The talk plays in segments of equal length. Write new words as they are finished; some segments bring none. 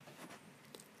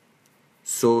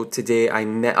So today I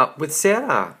met up with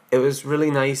Sarah. It was really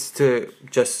nice to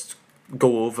just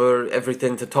go over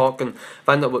everything, to talk and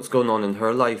find out what's going on in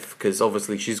her life, because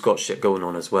obviously she's got shit going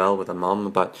on as well with her mum.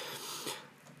 But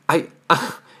I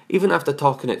even after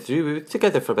talking it through, we were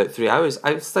together for about 3 hours.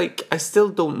 I was like, I still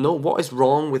don't know what is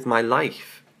wrong with my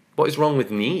life. What is wrong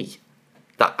with me?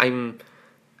 That I'm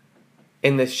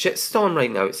in this shitstorm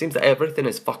right now. It seems that everything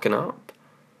is fucking up.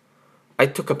 I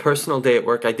took a personal day at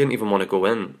work. I didn't even want to go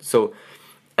in. So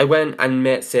I went and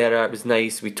met Sarah. It was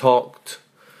nice. We talked.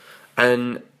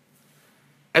 And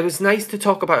it was nice to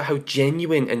talk about how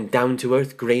genuine and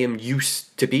down-to-earth Graham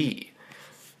used to be.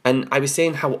 And I was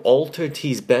saying how altered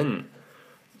he's been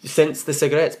since the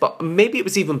cigarettes, but maybe it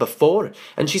was even before.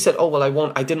 And she said, oh,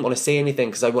 well, I didn't want to say anything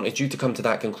because I wanted you to come to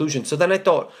that conclusion. So then I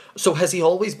thought, so has he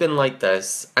always been like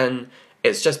this? And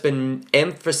it's just been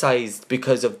emphasised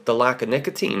because of the lack of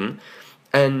nicotine.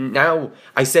 And now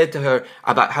I said to her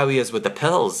about how he is with the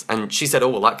pills, and she said, oh,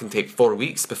 well, that can take 4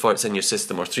 weeks before it's in your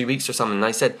system, or 3 weeks or something. And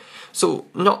I said, so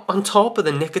not on top of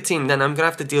the nicotine, then I'm going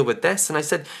to have to deal with this. And I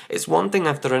said, it's one thing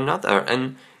after another.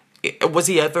 And was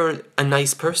he ever a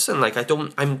nice person? Like,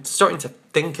 I'm starting to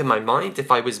think in my mind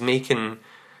if I was making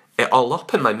it all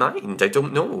up in my mind. I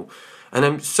don't know. And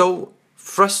I'm so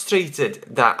frustrated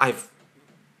that I've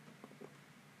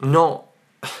not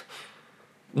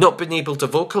been able to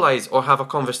vocalise or have a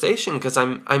conversation, because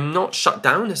I'm not shut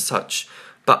down as such,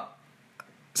 but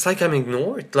it's like I'm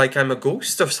ignored, like I'm a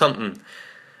ghost or something.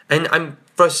 And I'm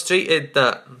frustrated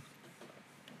that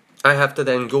I have to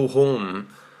then go home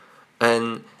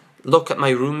and look at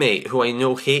my roommate, who I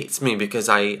know hates me because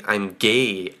I'm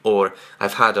gay or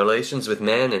I've had relations with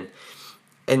men,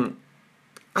 and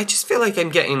I just feel like I'm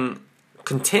getting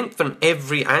contempt from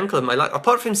every angle of my life.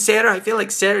 Apart from Sarah, I feel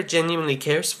like Sarah genuinely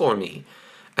cares for me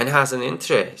and has an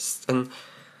interest, and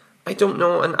I don't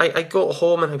know. And I got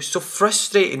home and I was so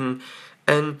frustrated,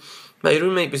 and my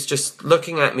roommate was just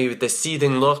looking at me with this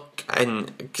seething look,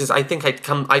 and because I think I'd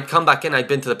come back in, I'd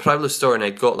been to the Prowler store and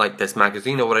I'd got like this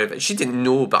magazine or whatever. She didn't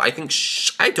know, but I think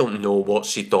I don't know what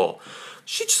she thought.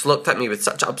 She just looked at me with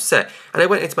such upset, and I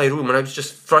went into my room and I was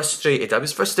just frustrated. I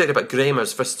was frustrated about Graham, I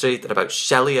was frustrated about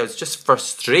Shelley, I was just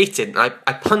frustrated, and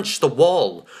I punched the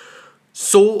wall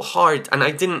so hard, and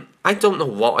I don't know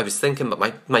what I was thinking,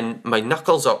 but my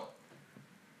knuckles are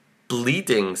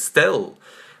bleeding still.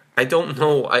 I don't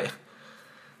know.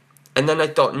 And then I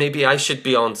thought maybe I should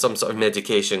be on some sort of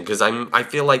medication, because I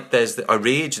feel like there's a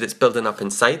rage that's building up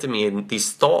inside of me, and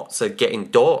these thoughts are getting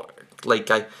dark. Like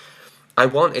I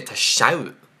wanted to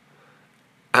shout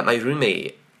at my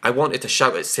roommate. I wanted to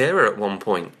shout at Sarah at one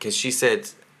point, because she said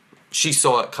she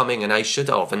saw it coming and I should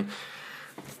have. And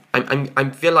I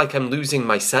feel like I'm losing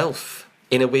myself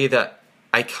in a way that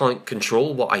I can't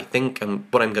control what I think and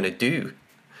what I'm going to do.